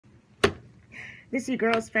This is your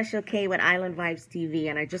girl Special K with Island Vibes TV,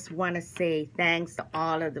 and I just want to say thanks to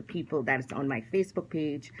all of the people that is on my Facebook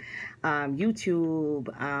page, YouTube,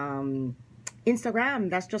 Instagram.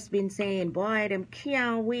 That's just been saying, boy, them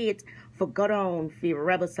can't wait for go down for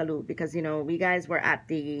Rebel Salute, because you know we guys were at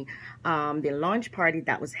the launch party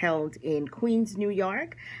that was held in Queens, New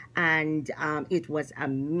York, and it was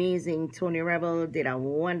amazing. Tony Rebel did a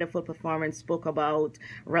wonderful performance, spoke about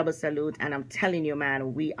Rebel Salute, and I'm telling you,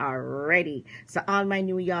 man, we are ready. So all my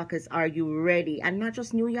New Yorkers, are you ready? And not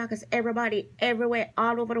just New Yorkers, everybody, everywhere,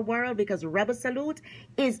 all over the world, because Rebel Salute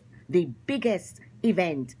is the biggest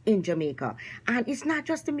event in Jamaica. And it's not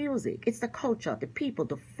just the music, it's the culture, the people,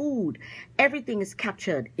 the food. Everything is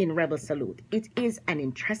captured in Rebel Salute. It is an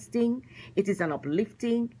interesting, it is an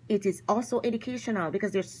uplifting, it is also educational,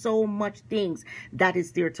 because there's so much things that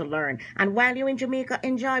is there to learn. And while you're in Jamaica,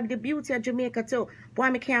 enjoy the beauty of Jamaica too. Boy,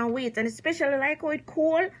 I can't wait. And especially like how it's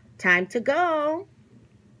cool, time to go.